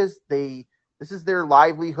front office. This is their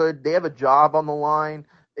livelihood. They have a job on the line.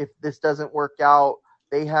 If this doesn't work out,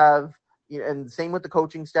 they have, and same with the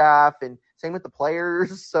coaching staff and same with the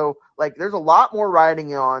players. So there's a lot more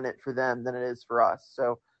riding on it for them than it is for us.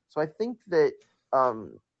 So I think that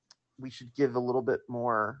we should give a little bit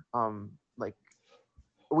more,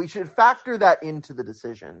 we should factor that into the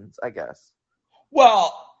decisions, I guess.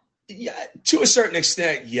 Well, yeah, to a certain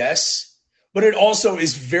extent, yes. But it also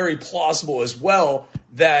is very plausible as well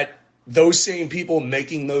that those same people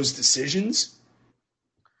making those decisions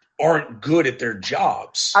aren't good at their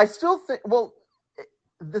jobs. I still think. Well,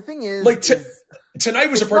 the thing is, like tonight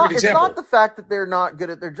was a perfect example. It's not the fact that they're not good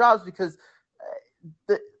at their jobs because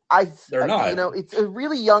they're not. You know, it's a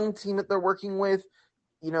really young team that they're working with.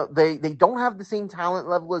 You know, they don't have the same talent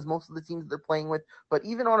level as most of the teams they're playing with. But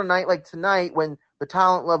even on a night like tonight, when the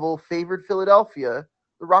talent level favored Philadelphia,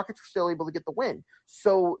 the Rockets were still able to get the win.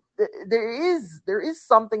 So there is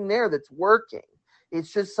something there that's working.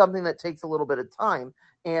 It's just something that takes a little bit of time.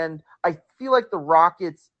 And I feel like the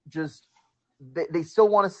Rockets just they still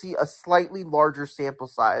want to see a slightly larger sample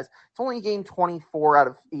size. It's only game 24 out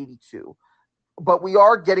of 82. But we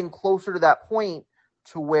are getting closer to that point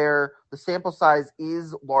to where the sample size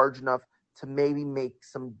is large enough to maybe make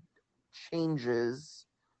some changes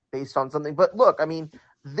based on something. But look, I mean,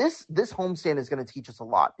 this homestand is going to teach us a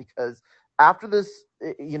lot because after this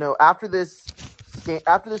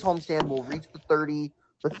homestand, we'll reach the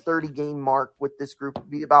 30 game mark with this group. It'll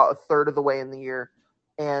be about a third of the way in the year,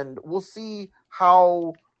 and we'll see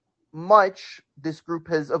how much this group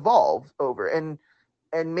has evolved over. And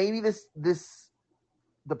maybe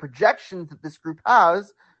the projections that this group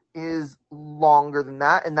has is longer than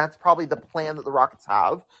that, and that's probably the plan that the Rockets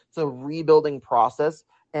have. It's a rebuilding process,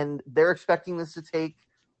 and they're expecting this to take,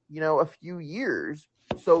 a few years.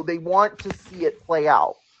 So they want to see it play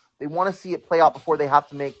out. They want to see it play out before they have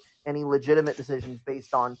to make any legitimate decisions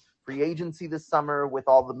based on free agency this summer with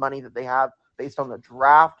all the money that they have, based on the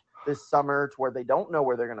draft this summer to where they don't know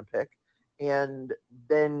where they're going to pick, and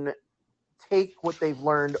then take what they've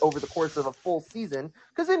learned over the course of a full season.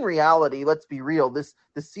 Because in reality, let's be real, this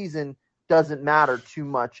season doesn't matter too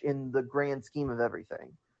much in the grand scheme of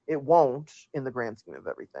everything. It won't in the grand scheme of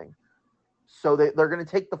everything. So they're going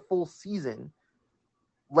to take the full season.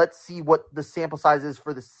 Let's see what the sample size is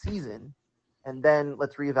for the season, and then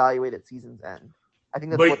let's reevaluate at season's end. I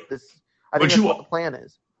think that's what the plan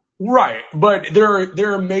is. Right, but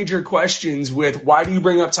there are major questions with why do you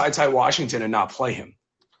bring up Ty Washington and not play him?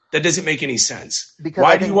 That doesn't make any sense. Because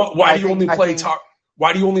why do you only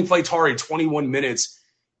play Tari 21 minutes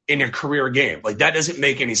in a career game? Like, that doesn't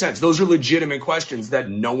make any sense. Those are legitimate questions that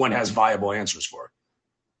no one has viable answers for.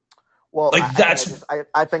 Well, like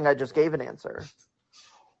I think I just gave an answer.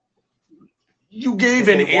 You gave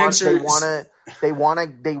an answer. They want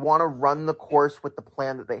to run the course with the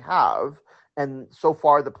plan that they have, and so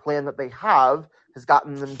far the plan that they have has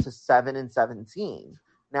gotten them to 7-17.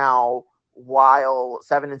 Now, while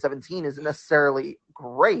 7-17 isn't necessarily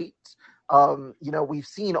great, we've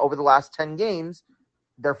seen over the last 10 games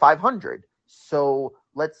they're 500. So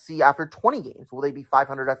let's see after 20 games, will they be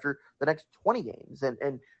 500 after the next 20 games,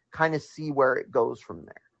 and kind of see where it goes from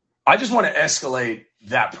there. I just want to escalate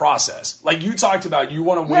that process. Like you talked about, you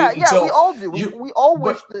want to wait until... Yeah, we all do. We all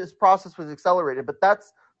wish this process was accelerated, but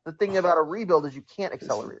that's the thing about a rebuild is you can't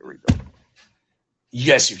accelerate a rebuild.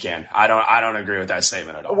 Yes, you can. I don't agree with that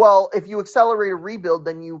statement at all. Well, if you accelerate a rebuild,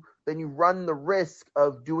 then you run the risk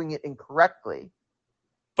of doing it incorrectly.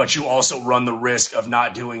 But you also run the risk of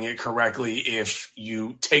not doing it correctly if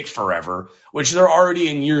you take forever, which they're already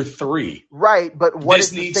in year 3. Right, but what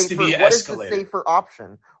is the safer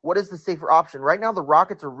option? What is the safer option? Right now, the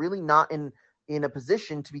Rockets are really not in a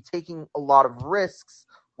position to be taking a lot of risks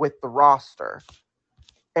with the roster.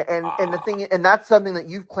 And the thing, and that's something that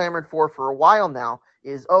you've clamored for a while now,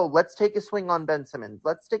 is, let's take a swing on Ben Simmons.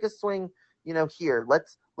 Let's take a swing, here.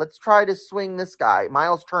 Let's try to swing this guy,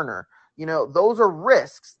 Miles Turner. Those are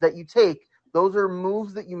risks that you take. Those are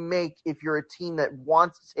moves that you make if you're a team that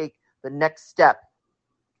wants to take the next step.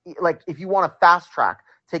 Like if you want to fast track,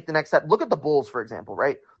 take the next step. Look at the Bulls, for example,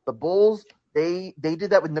 right? The Bulls, they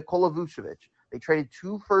did that with Nikola Vucevic. They traded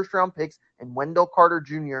 2 first-round picks and Wendell Carter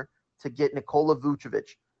Jr. to get Nikola Vucevic.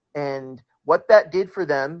 And what that did for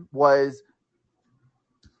them was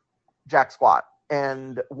jack squat.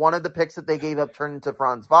 And one of the picks that they gave up turned into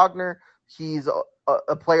Franz Wagner. He's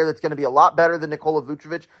a player that's going to be a lot better than Nikola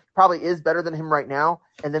Vucevic. Probably is better than him right now.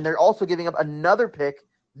 And then they're also giving up another pick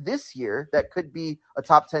this year that could be a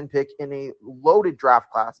top 10 pick in a loaded draft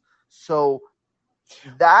class. So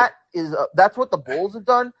that's what the Bulls have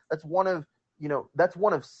done. That's one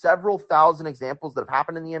of several thousand examples that have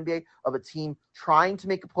happened in the NBA of a team trying to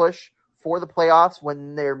make a push for the playoffs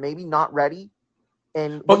when they're maybe not ready.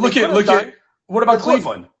 But look at what about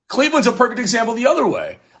Cleveland? Cleveland's a perfect example the other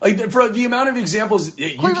way. Like, for the amount of examples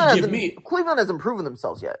you can give me. Cleveland hasn't proven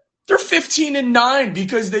themselves yet. They're 15-9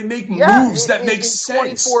 because they make moves that make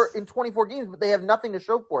sense. In 24 games, but they have nothing to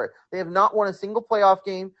show for it. They have not won a single playoff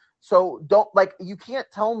game. So you can't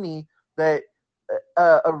tell me that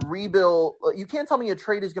a rebuild. You can't tell me a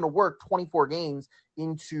trade is going to work 24 games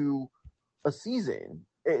into a season,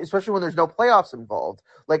 especially when there's no playoffs involved.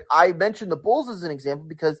 Like I mentioned the Bulls as an example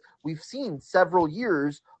because we've seen several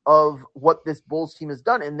years of what this Bulls team has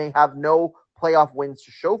done, and they have no playoff wins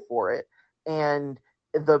to show for it. And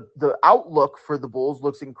the outlook for the Bulls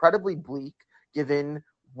looks incredibly bleak given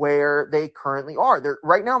where they currently are. They're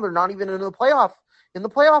not even in the playoff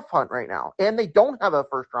hunt right now, and they don't have a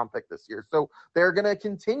first round pick this year, so they're going to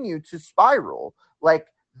continue to spiral.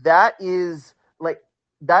 That is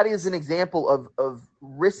an example of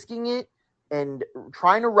risking it and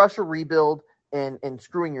trying to rush a rebuild and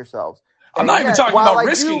screwing yourselves. I'm not even talking about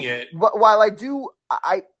risking it. While I do,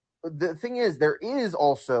 the thing is, there is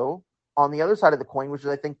also on the other side of the coin, which is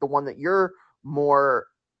I think the one that you're more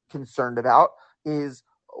concerned about, is,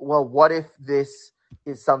 well, what if this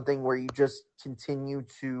is something where you just continue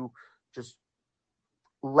to just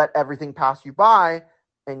let everything pass you by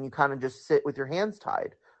and you kind of just sit with your hands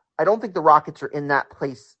tied? I don't think the Rockets are in that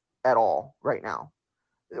place at all right now.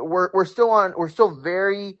 We're still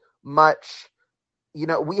very much,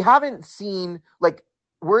 we haven't seen,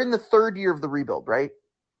 we're in the third year of the rebuild, right?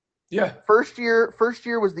 Yeah. First year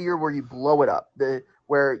was the year where you blow it up,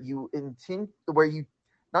 where you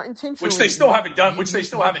not intentionally, which they still haven't done. Which they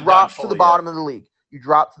still haven't done. To the bottom of the league. You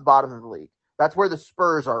drop to the bottom of the league. That's where the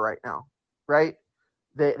Spurs are right now, right?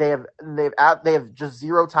 They have just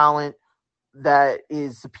zero talent that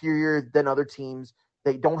is superior than other teams.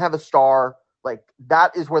 They don't have a star.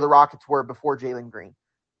 That is where the Rockets were before Jalen Green.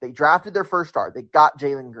 They drafted their first star. They got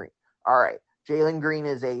Jalen Green. All right, Jalen Green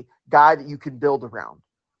is a guy that you can build around.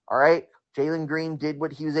 All right, Jalen Green did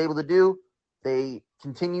what he was able to do. They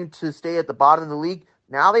continued to stay at the bottom of the league.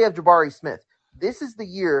 Now they have Jabari Smith. This is the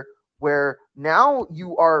year where now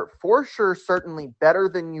you are for sure certainly better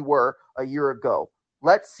than you were a year ago.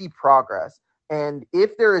 Let's see progress. And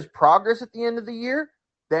if there is progress at the end of the year,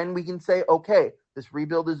 then we can say, okay, this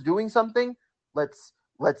rebuild is doing something. Let's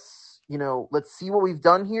see what we've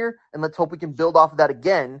done here, and let's hope we can build off of that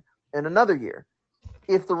again in another year.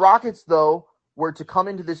 If the Rockets, though, were to come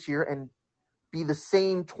into this year and be the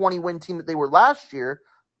same 20-win team that they were last year,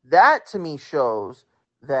 that to me shows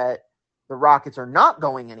that the Rockets are not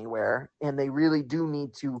going anywhere, and they really do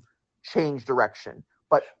need to change direction.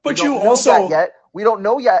 But we don't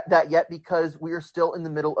know that yet because we are still in the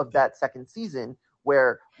middle of that second season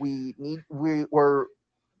where what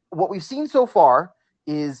we've seen so far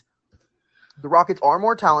is the Rockets are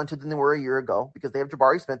more talented than they were a year ago because they have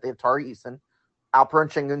Jabari Smith, they have Tari Eason,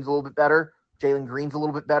 Alperen Sengun's a little bit better, Jalen Green's a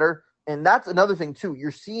little bit better, and that's another thing too.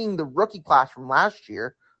 You're seeing the rookie class from last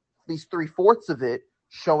year, at least 3/4 of it,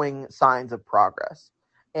 showing signs of progress.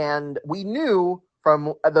 And we knew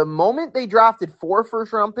from the moment they drafted 4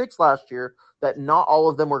 first-round picks last year that not all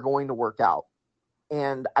of them were going to work out.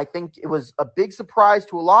 And I think it was a big surprise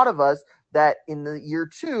to a lot of us that in the year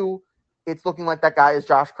 2, it's looking like that guy is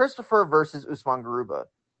Josh Christopher versus Usman Garuba.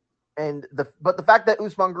 But the fact that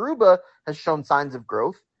Usman Garuba has shown signs of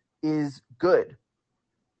growth is good.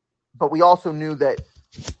 But we also knew that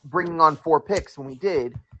bringing on 4 picks when we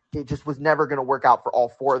did, it just was never going to work out for all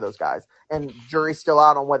 4 of those guys. And jury's still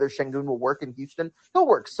out on whether Sengun will work in Houston. He'll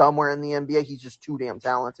work somewhere in the NBA. He's just too damn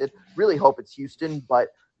talented. Really hope it's Houston, but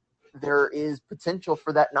there is potential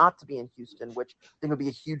for that not to be in Houston, which I think would be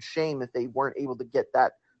a huge shame if they weren't able to get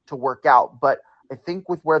that to work out. But I think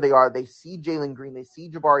with where they are, they see Jalen Green, they see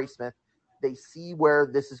Jabari Smith, they see where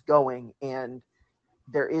this is going, and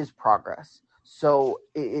there is progress. So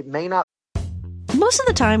it may not. Most of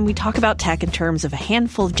the time, we talk about tech in terms of a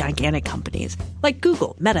handful of gigantic companies, like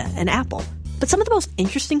Google, Meta, and Apple. But some of the most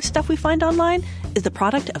interesting stuff we find online is the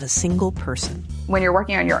product of a single person. When you're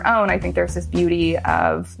working on your own, I think there's this beauty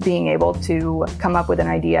of being able to come up with an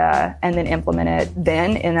idea and then implement it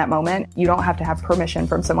then in that moment. You don't have to have permission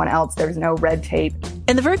from someone else. There's no red tape.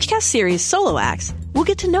 In the Vergecast series Solo Acts, we'll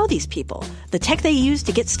get to know these people, the tech they use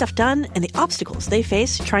to get stuff done, and the obstacles they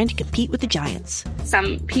face trying to compete with the giants.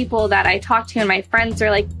 Some people that I talk to and my friends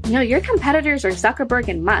are like, your competitors are Zuckerberg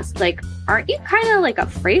and Musk. Aren't you kind of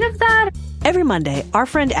afraid of that? Every Monday, our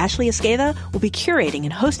friend Ashley Esqueda will be curating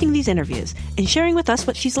and hosting these interviews and sharing with us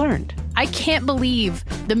what she's learned. I can't believe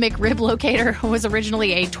the McRib locator was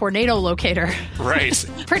originally a tornado locator. Right.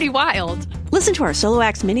 Pretty wild. Listen to our Solo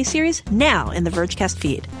Acts miniseries now in the Vergecast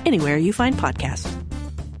feed, anywhere you find podcasts.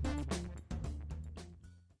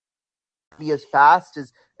 Be as fast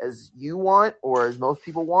as you want or as most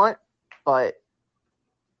people want, but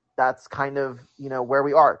that's kind of, where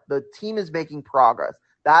we are. The team is making progress.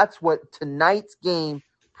 That's what tonight's game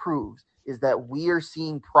proves, is that we are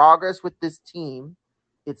seeing progress with this team.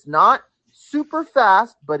 It's not super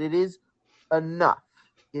fast, but it is enough.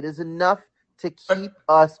 It is enough to keep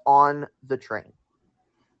us on the train.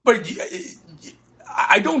 But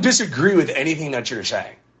I don't disagree with anything that you're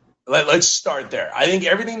saying. Let's start there. I think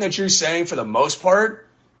everything that you're saying, for the most part,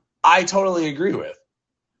 I totally agree with.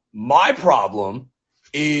 My problem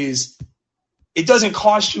is it doesn't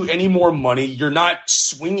cost you any more money. You're not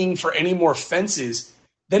swinging for any more fences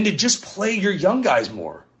than to just play your young guys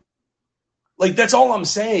more. Like, that's all I'm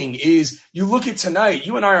saying is you look at tonight,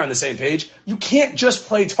 you and I are on the same page. You can't just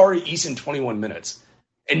play Tari Eason 21 minutes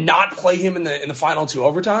and not play him in the final 2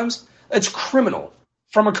 overtimes. That's criminal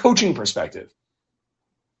from a coaching perspective.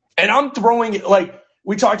 And I'm throwing it, like,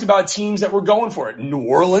 we talked about teams that were going for it. New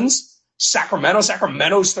Orleans, Sacramento.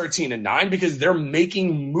 Sacramento's 13-9 because they're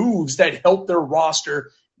making moves that help their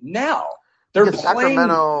roster now. They're playing.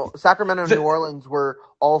 Sacramento and New Orleans were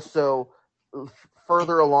also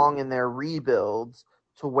further along in their rebuilds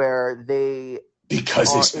to where they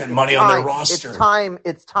spent money on their roster.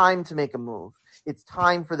 It's time to make a move. It's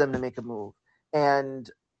time for them to make a move. And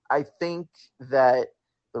I think that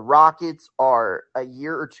the Rockets are a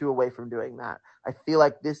year or two away from doing that. I feel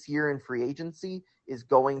like this year in free agency is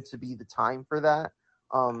going to be the time for that.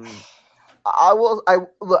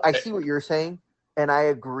 I see what you're saying, and I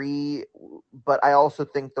agree, but I also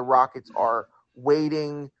think the Rockets are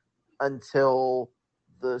waiting until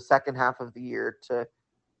the second half of the year to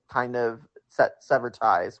kind of sever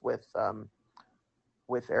ties with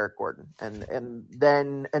Eric Gordon, and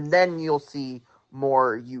then you'll see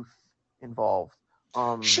more youth involved.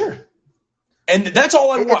 Sure, and that's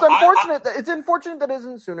all I want. It's unfortunate. It's unfortunate that it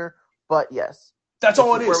isn't sooner, but yes, that's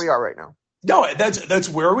all it is. Where we are right now. No, that's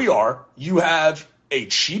where we are. You have a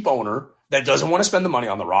cheap owner that doesn't want to spend the money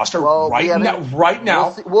on the roster right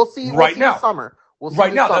now. We'll see this summer. We'll see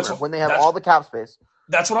right now when they have all the cap space.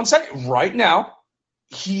 That's what I'm saying. Right now,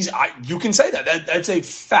 you can say that. That's a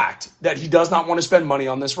fact that he does not want to spend money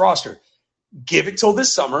on this roster. Give it till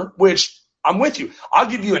this summer, which I'm with you. I'll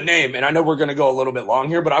give you a name, and I know we're going to go a little bit long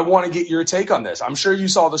here, but I want to get your take on this. I'm sure you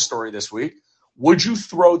saw the story this week. Would you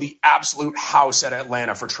throw the absolute house at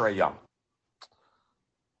Atlanta for Trae Young?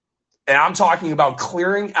 And I'm talking about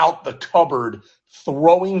clearing out the cupboard,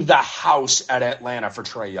 throwing the house at Atlanta for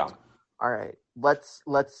Trae Young. All right. Let's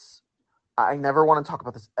I never want to talk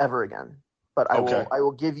about this ever again, but I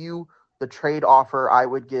will give you the trade offer I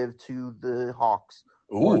would give to the Hawks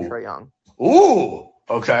for Trae Young. Ooh,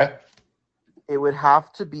 okay. It would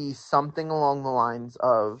have to be something along the lines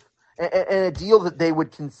of and a deal that they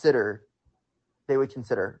would consider.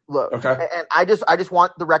 Look, okay. And I just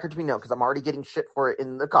want the record to be known because I'm already getting shit for it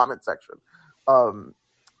in the comment section.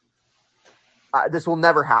 This will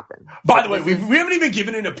never happen. By the way, we haven't even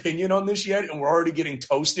given an opinion on this yet, and we're already getting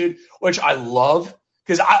toasted, which I love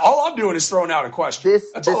because all I'm doing is throwing out a question.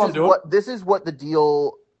 That's all I'm doing. This is what the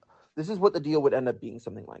deal would end up being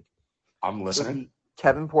something like. I'm listening.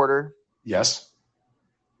 Kevin Porter. Yes.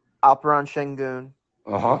 Alperen Şengün.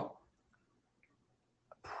 Uh-huh.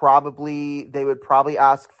 They would probably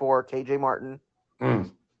ask for KJ Martin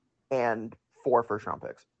and 4 first-round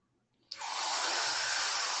picks.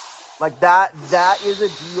 Like that is a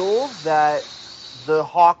deal that the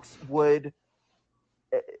Hawks would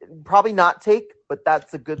probably not take, but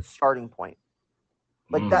that's a good starting point.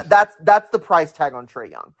 Like that's the price tag on Trae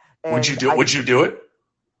Young. And would you do it?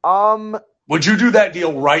 Would you do that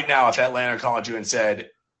deal right now if Atlanta called you and said,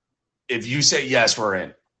 if you say yes, we're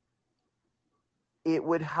in? It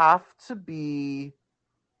would have to be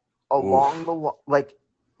along in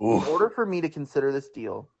order for me to consider this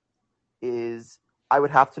deal is I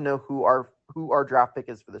would have to know who our draft pick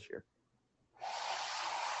is for this year.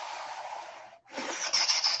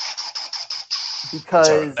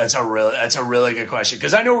 Because that's a really good question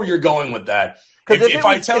because I know where you're going with that. If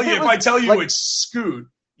I tell you it's Scoot,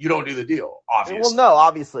 you don't do the deal. Obviously, well, no,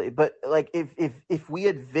 obviously, but like if we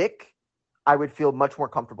had Vic, I would feel much more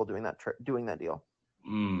comfortable doing that deal.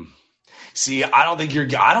 See, I don't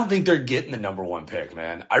think they're getting the number 1 pick,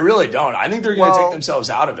 man. I really don't. I think they're going to take themselves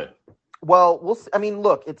out of it. Well, we'll see. I mean,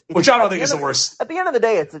 look, it's which I don't think is the worst. At the end of the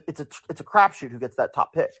day, it's a crapshoot who gets that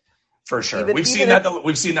top pick. For sure, we've seen that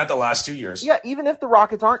the last 2 years. Yeah, even if the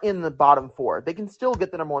Rockets aren't in the bottom 4, they can still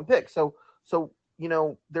get the number 1 pick. So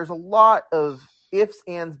there's a lot of ifs,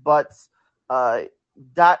 ands, buts.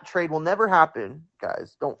 That trade will never happen,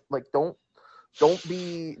 guys. Don't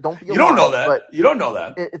be. You don't know that. You don't know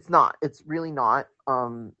that. It's not. It's really not.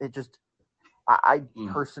 It just. I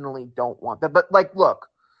personally don't want that. But like, look.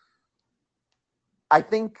 I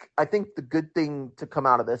think the good thing to come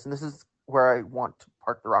out of this, and this is where I want to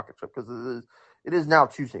park the rocket ship because it is now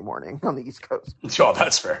Tuesday morning on the East Coast. Oh,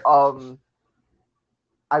 that's fair.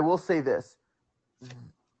 I will say this: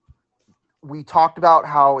 we talked about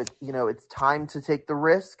how it's time to take the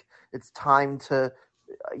risk. It's time to,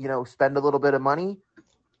 spend a little bit of money.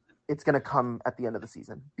 It's going to come at the end of the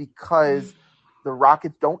season because the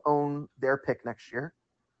Rockets don't own their pick next year,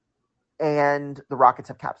 and the Rockets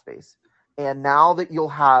have cap space. And now that you'll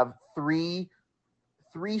have three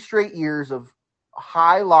straight years of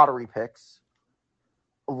high lottery picks,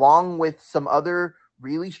 along with some other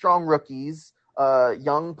really strong rookies,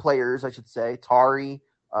 young players, I should say, Tari,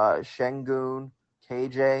 Şengün,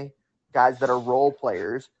 KJ, guys that are role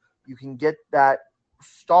players, you can get that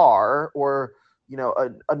star or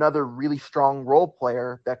another really strong role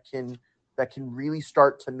player that can really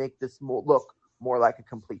start to make this look more like a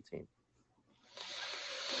complete team.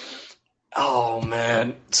 Oh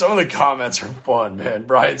man, some of the comments are fun, man.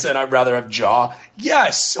 Brian said, "I'd rather have Ja."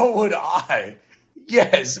 Yes, so would I.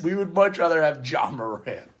 Yes, we would much rather have Ja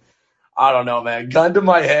Morant. I don't know, man. Gun to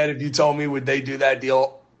my head, if you told me would they do that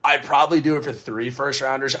deal, I'd probably do it for 3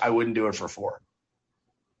 first-rounders. I wouldn't do it for 4.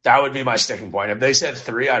 That would be my sticking point. If they said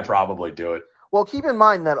 3, I'd probably do it. Well, keep in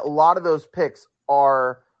mind that a lot of those picks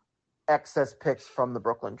are excess picks from the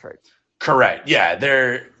Brooklyn trades. Correct. Yeah,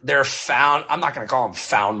 they're found. I'm not going to call them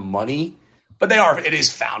found money, but they are. It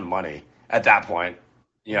is found money at that point.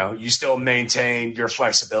 You still maintain your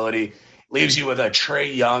flexibility. Leaves you with a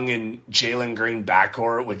Trae Young and Jalen Green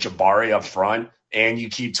backcourt with Jabari up front, and you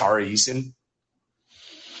keep Tari Eason.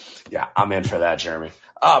 Yeah, I'm in for that, Jeremy.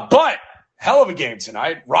 But hell of a game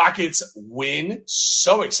tonight. Rockets win.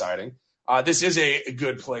 So exciting. This is a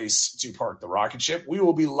good place to park the rocket ship. We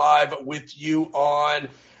will be live with you on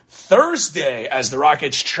Thursday as the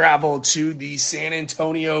Rockets travel to the San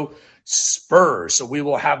Antonio Spurs. So we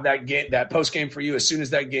will have that post game for you as soon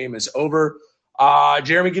as that game is over.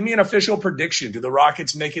 Jeremy, give me an official prediction. Do the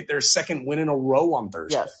Rockets make it their second win in a row on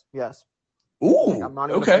Thursday? Yes. Ooh, I'm not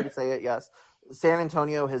even afraid to say it. Yes. San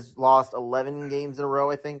Antonio has lost 11 games in a row,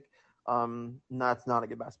 I think. That's not a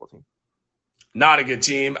good basketball team. Not a good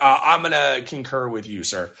team. I'm going to concur with you,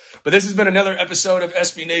 sir. But this has been another episode of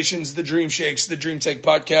SB Nation's The Dream Shakes, The Dream Take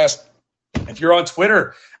podcast. If you're on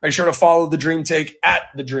Twitter, make sure to follow The Dream Take at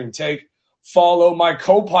The Dream Take. Follow my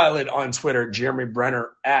co-pilot on Twitter, Jeremy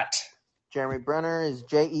Brenner at Jeremy Brenner is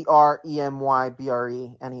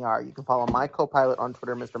JeremyBrenner. You can follow my co-pilot on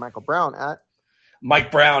Twitter, Mr. Michael Brown at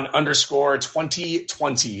Mike Brown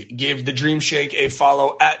 _2020. Give The Dream Shake a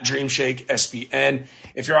follow at Dream Shake SBN.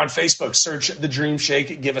 If you're on Facebook, search The Dream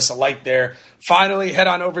Shake. Give us a like there. Finally, head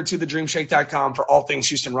on over to thedreamshake.com for all things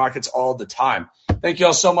Houston Rockets all the time. Thank you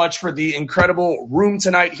all so much for the incredible room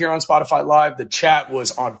tonight here on Spotify Live. The chat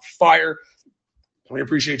was on fire. We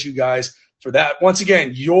appreciate you guys for that. Once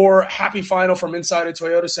again, your happy final from inside of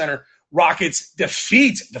Toyota Center. Rockets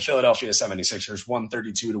defeat the Philadelphia 76ers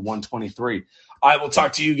 132-123. I will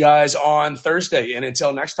talk to you guys on Thursday. And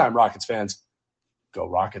until next time, Rockets fans, go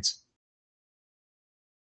Rockets.